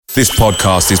This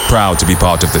podcast is proud to be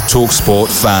part of the TalkSport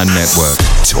Fan Network.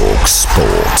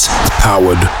 TalkSport.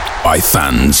 Powered by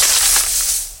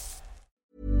fans.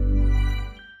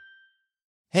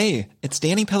 Hey, it's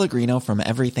Danny Pellegrino from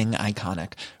Everything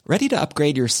Iconic. Ready to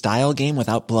upgrade your style game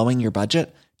without blowing your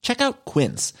budget? Check out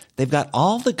Quince. They've got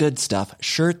all the good stuff,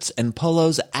 shirts and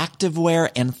polos,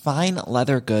 activewear, and fine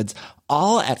leather goods,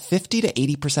 all at 50 to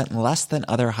 80% less than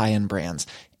other high-end brands.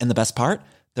 And the best part?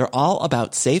 They're all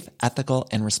about safe, ethical,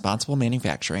 and responsible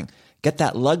manufacturing. Get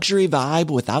that luxury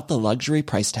vibe without the luxury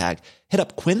price tag. Hit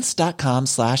up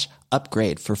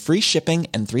quince.com/upgrade for free shipping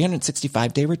and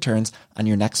 365-day returns on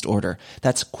your next order.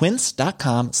 That's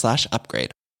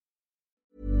quince.com/upgrade.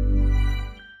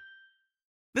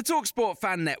 The TalkSport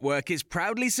Fan Network is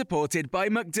proudly supported by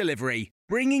McDelivery,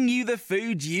 bringing you the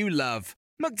food you love.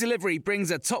 McDelivery brings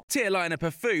a top-tier lineup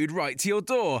of food right to your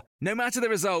door. No matter the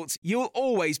result, you'll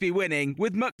always be winning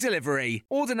with McDelivery.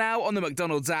 Order now on the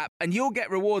McDonald's app and you'll get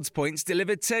rewards points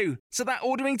delivered too. So that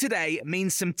ordering today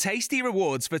means some tasty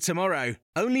rewards for tomorrow.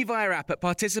 Only via app at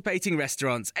participating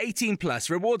restaurants. 18 plus.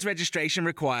 Rewards registration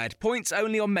required. Points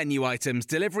only on menu items.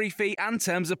 Delivery fee and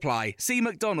terms apply. See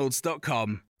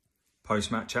mcdonalds.com.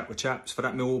 Post-match chat with chaps for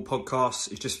that Millwall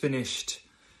podcast. It's just finished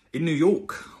in New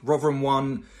York. Rotherham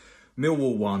won.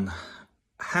 Millwall won.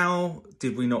 How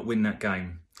did we not win that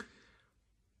game?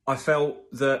 I felt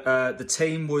that the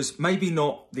team was maybe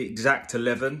not the exact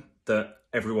 11 that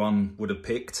everyone would have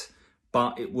picked,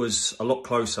 but it was a lot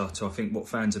closer to, I think, what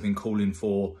fans have been calling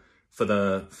for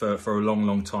a long,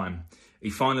 long time. He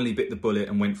finally bit the bullet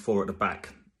and went 4 at the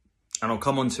back. And I'll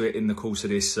come on to it in the course of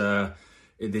this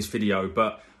video,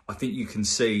 but I think you can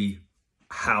see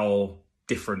how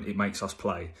different it makes us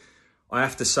play. I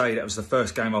have to say that was the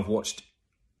first game I've watched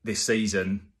this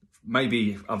season,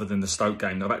 maybe other than the Stoke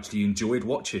game, that I've actually enjoyed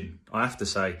watching, I have to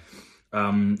say.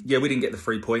 We didn't get the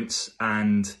 3 points,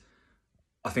 and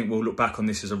I think we'll look back on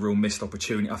this as a real missed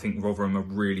opportunity. I think Rotherham are a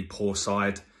really poor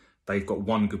side. They've got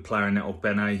one good player in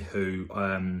Ogbene, who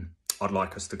I'd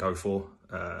like us to go for.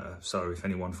 So if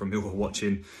anyone from Millwall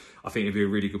watching, I think he'd be a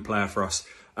really good player for us.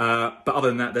 But other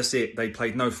than that, that's it. They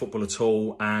played no football at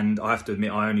all. And I have to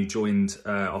admit, I only joined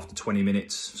after 20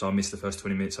 minutes. So I missed the first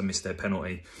 20 minutes. I missed their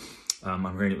penalty. I'm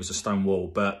hearing it was a stone wall.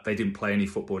 But they didn't play any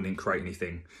football and didn't create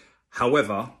anything.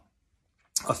 However,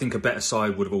 I think a better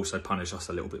side would have also punished us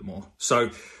a little bit more.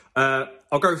 So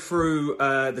I'll go through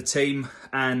the team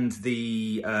and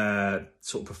the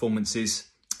sort of performances.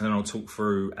 And then I'll talk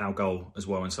through our goal as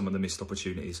well and some of the missed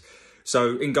opportunities.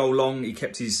 So in goal, Long, he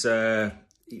kept his...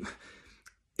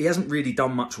 He hasn't really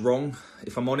done much wrong,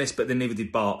 if I'm honest, but then neither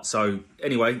did Bart. So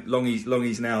anyway,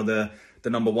 Longy's now the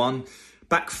number one.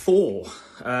 Back 4,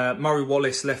 Murray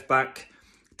Wallace, left back,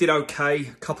 did okay.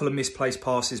 A couple of misplaced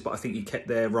passes, but I think he kept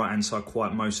their right-hand side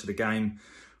quiet most of the game.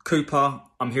 Cooper,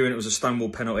 I'm hearing it was a stonewall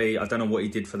penalty. I don't know what he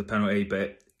did for the penalty,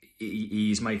 but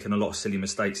he's making a lot of silly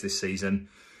mistakes this season.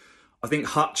 I think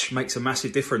Hutch makes a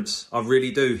massive difference. I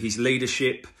really do. His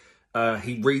leadership...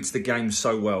 he reads the game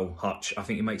so well, Hutch. I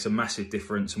think it makes a massive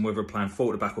difference. And whether we're playing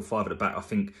 4 at the back or 5 at the back, I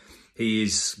think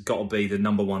he's got to be the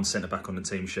number 1 centre-back on the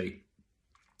team sheet.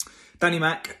 Danny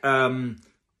Mack, I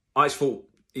just thought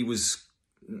he was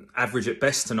average at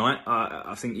best tonight.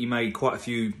 I think he made quite a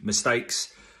few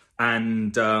mistakes.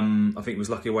 And I think he was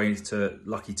lucky to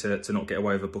not get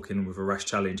away with a booking with a rash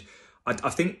challenge. I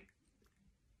think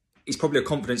it's probably a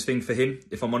confidence thing for him,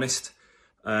 if I'm honest.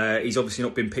 He's obviously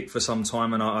not been picked for some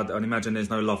time, and I'd imagine there's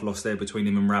no love lost there between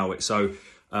him and Rowett. So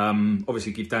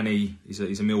obviously give Danny, he's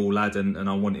a Millwall lad, and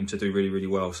I want him to do really, really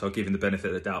well. So I'll give him the benefit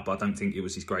of the doubt, but I don't think it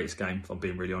was his greatest game, if I'm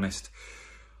being really honest.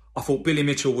 I thought Billy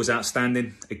Mitchell was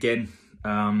outstanding again.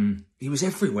 He was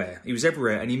everywhere.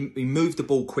 And he moved the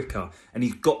ball quicker, and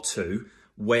he's got to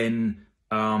when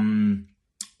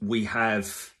we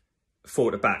have 4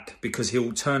 at the back, because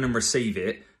he'll turn and receive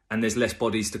it, and there's less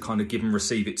bodies to kind of give and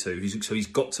receive it to. So he's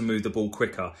got to move the ball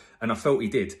quicker. And I felt he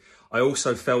did. I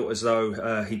also felt as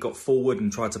though he got forward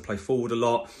and tried to play forward a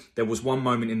lot. There was one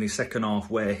moment in the second half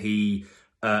where he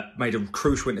made a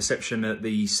crucial interception at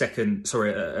the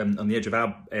on the edge of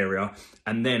our area,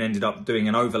 and then ended up doing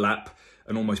an overlap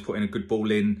and almost putting a good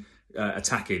ball in,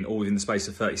 attacking, all within the space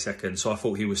of 30 seconds. So I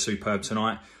thought he was superb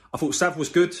tonight. I thought Sav was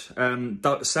good.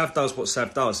 Sav does what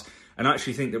Sav does. And I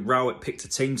actually think that Rowett picked a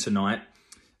team tonight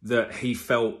that he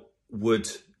felt would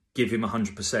give him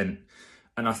 100%.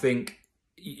 And I think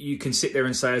you can sit there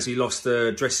and say, has he lost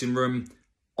the dressing room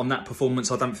on that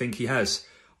performance? I don't think he has.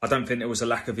 I don't think there was a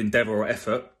lack of endeavour or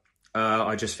effort.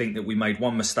 I just think that we made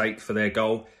one mistake for their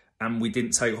goal and we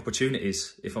didn't take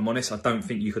opportunities. If I'm honest, I don't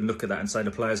think you can look at that and say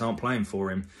the players aren't playing for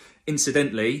him.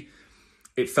 Incidentally,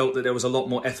 it felt that there was a lot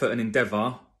more effort and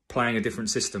endeavour playing a different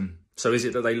system. So is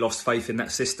it that they lost faith in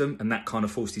that system and that kind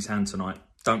of forced his hand tonight?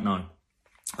 Don't know.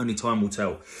 Only time will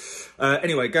tell.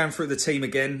 Anyway, going through the team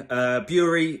again.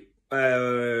 Bury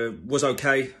was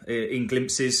okay in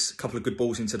glimpses. A couple of good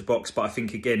balls into the box. But I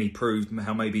think, again, he proved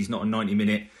how maybe he's not a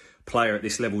 90-minute player at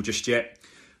this level just yet.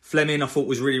 Fleming, I thought,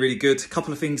 was really, really good. A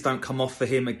couple of things don't come off for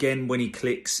him. Again, when he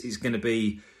clicks, he's going to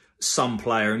be some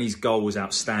player, and his goal was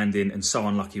outstanding and so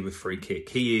unlucky with free kick.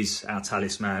 He is our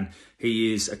talisman.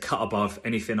 He is a cut above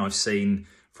anything I've seen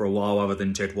for a while other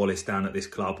than Jed Wallace down at this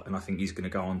club, and I think he's going to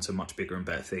go on to much bigger and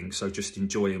better things. So just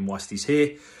enjoy him whilst he's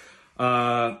here.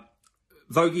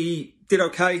 Vogie did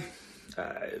okay.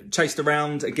 Chased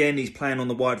around. Again, he's playing on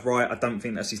the wide right. I don't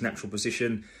think that's his natural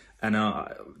position. And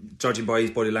judging by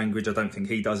his body language, I don't think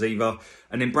he does either.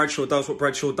 And then Bradshaw does what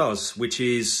Bradshaw does, which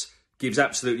is gives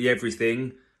absolutely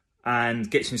everything and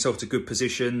gets himself to good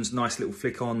positions, nice little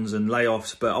flick-ons and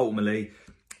layoffs. But ultimately,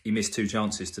 he missed 2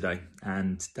 chances today.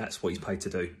 And that's what he's paid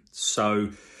to do. So,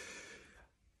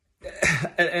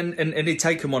 and he'd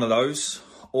taken one of those.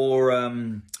 Or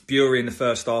Bury in the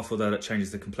first half, although that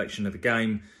changes the complexion of the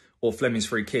game. Or Fleming's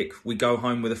free kick, we go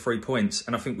home with 3 points.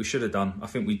 And I think we should have done. I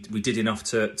think we did enough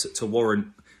to warrant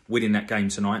winning that game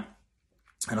tonight.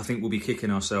 And I think we'll be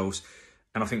kicking ourselves.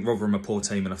 And I think Rotherham are a poor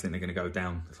team, and I think they're going to go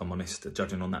down, if I'm honest,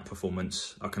 judging on that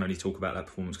performance. I can only talk about that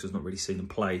performance because I've not really seen them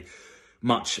play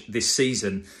much this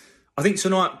season. I think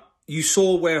tonight you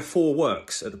saw where 4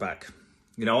 works at the back.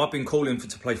 You know, I've been calling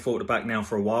to play 4 at the back now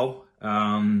for a while.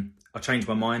 I changed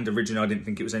my mind. Originally, I didn't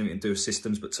think it was anything to do with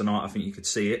systems, but tonight I think you could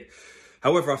see it.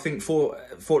 However, I think 4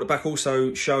 at the back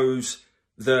also shows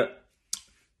that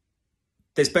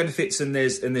there's benefits and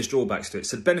there's drawbacks to it.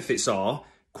 So the benefits are,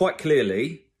 quite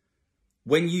clearly,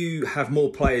 when you have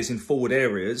more players in forward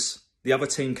areas, the other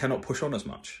team cannot push on as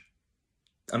much.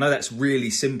 I know that's really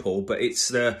simple, but it's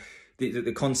the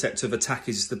concept of attack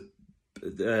is the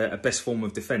best form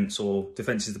of defence, or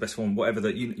defence is the best form, whatever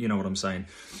that you know what I'm saying.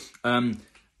 And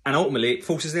ultimately, it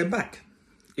forces them back.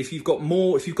 If you've got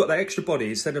that extra body,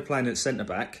 instead of playing at centre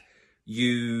back,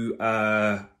 you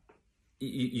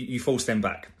force them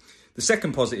back. The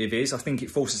second positive is I think it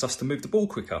forces us to move the ball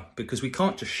quicker because we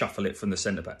can't just shuffle it from the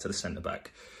centre back to the centre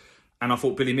back. And I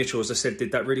thought Billy Mitchell, as I said,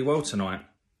 did that really well tonight.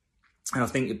 And I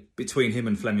think between him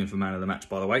and Fleming for man of the match,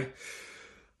 by the way.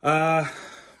 That's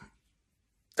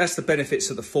the benefits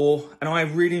of the 4. And I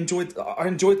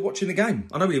enjoyed watching the game.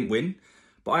 I know we didn't win,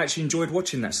 but I actually enjoyed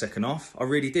watching that second half. I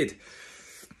really did.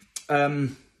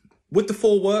 Would the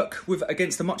 4 work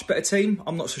against a much better team?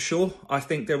 I'm not so sure. I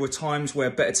think there were times where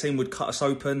a better team would cut us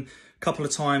open. A couple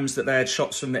of times that they had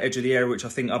shots from the edge of the area, which I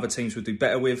think other teams would do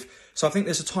better with. So I think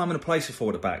there's a time and a place for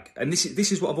 4 at the back. And this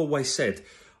is what I've always said.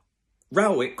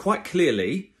 Rowett quite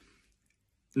clearly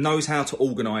knows how to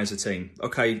organise a team.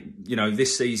 Okay, you know,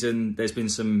 this season there's been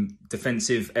some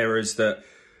defensive errors that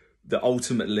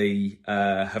ultimately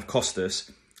have cost us.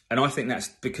 And I think that's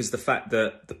because the fact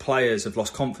that the players have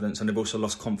lost confidence, and they've also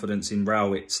lost confidence in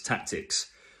Rowett's tactics.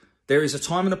 There is a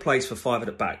time and a place for 5 at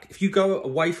the back. If you go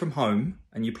away from home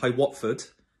and you play Watford,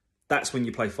 that's when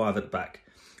you play 5 at the back.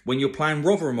 When you're playing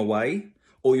Rotherham away,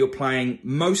 or you're playing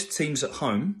most teams at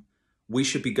home, we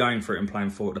should be going for it and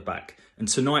playing 4 at the back. And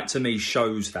tonight, to me,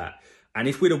 shows that. And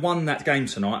if we'd have won that game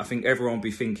tonight, I think everyone would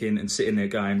be thinking and sitting there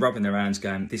going, rubbing their hands,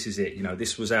 going, this is it. You know,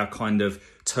 this was our kind of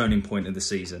turning point of the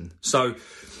season. So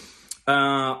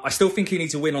I still think he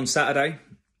needs to win on Saturday.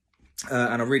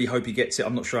 And I really hope he gets it.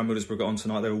 I'm not sure how Middlesbrough got on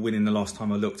tonight. They were winning the last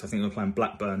time I looked. I think they were playing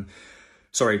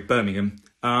Birmingham.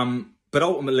 But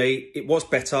ultimately, it was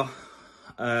better.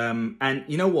 And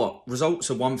you know what?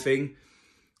 Results are one thing.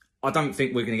 I don't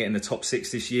think we're going to get in the top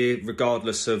 6 this year,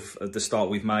 regardless of the start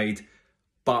we've made.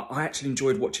 But I actually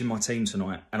enjoyed watching my team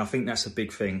tonight, and I think that's a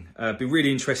big thing. It'd be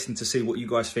really interesting to see what you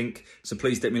guys think. So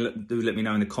please let me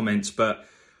know in the comments. But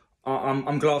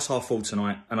I'm glass half full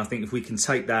tonight, and I think if we can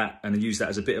take that and use that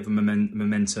as a bit of a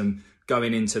momentum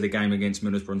going into the game against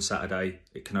Middlesbrough on Saturday,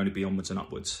 it can only be onwards and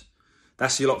upwards.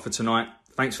 That's your lot for tonight.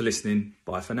 Thanks for listening.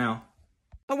 Bye for now.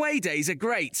 Away days are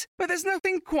great, but there's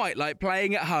nothing quite like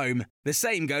playing at home. The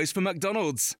same goes for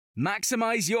McDonald's.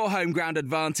 Maximise your home ground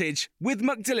advantage with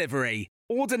McDelivery.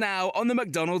 Order now on the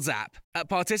McDonald's app. At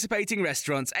participating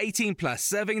restaurants, 18 plus,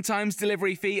 serving times,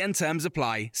 delivery fee and terms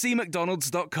apply. See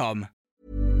mcdonalds.com.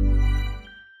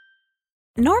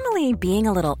 Normally, being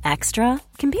a little extra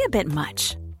can be a bit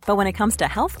much. But when it comes to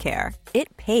healthcare,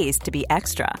 it pays to be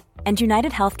extra. And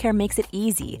United Healthcare makes it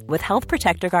easy with Health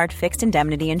Protector Guard fixed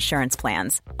indemnity insurance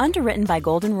plans. Underwritten by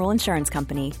Golden Rule Insurance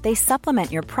Company, they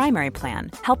supplement your primary plan,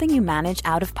 helping you manage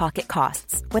out-of-pocket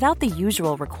costs without the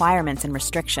usual requirements and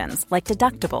restrictions like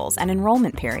deductibles and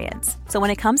enrollment periods. So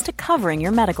when it comes to covering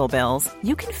your medical bills,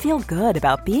 you can feel good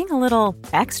about being a little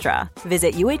extra.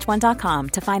 Visit UH1.com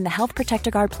to find the Health Protector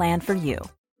Guard plan for you.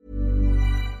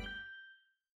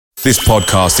 This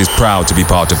podcast is proud to be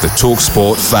part of the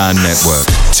TalkSport Fan Network.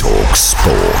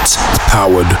 TalkSport.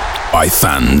 Powered by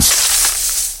fans.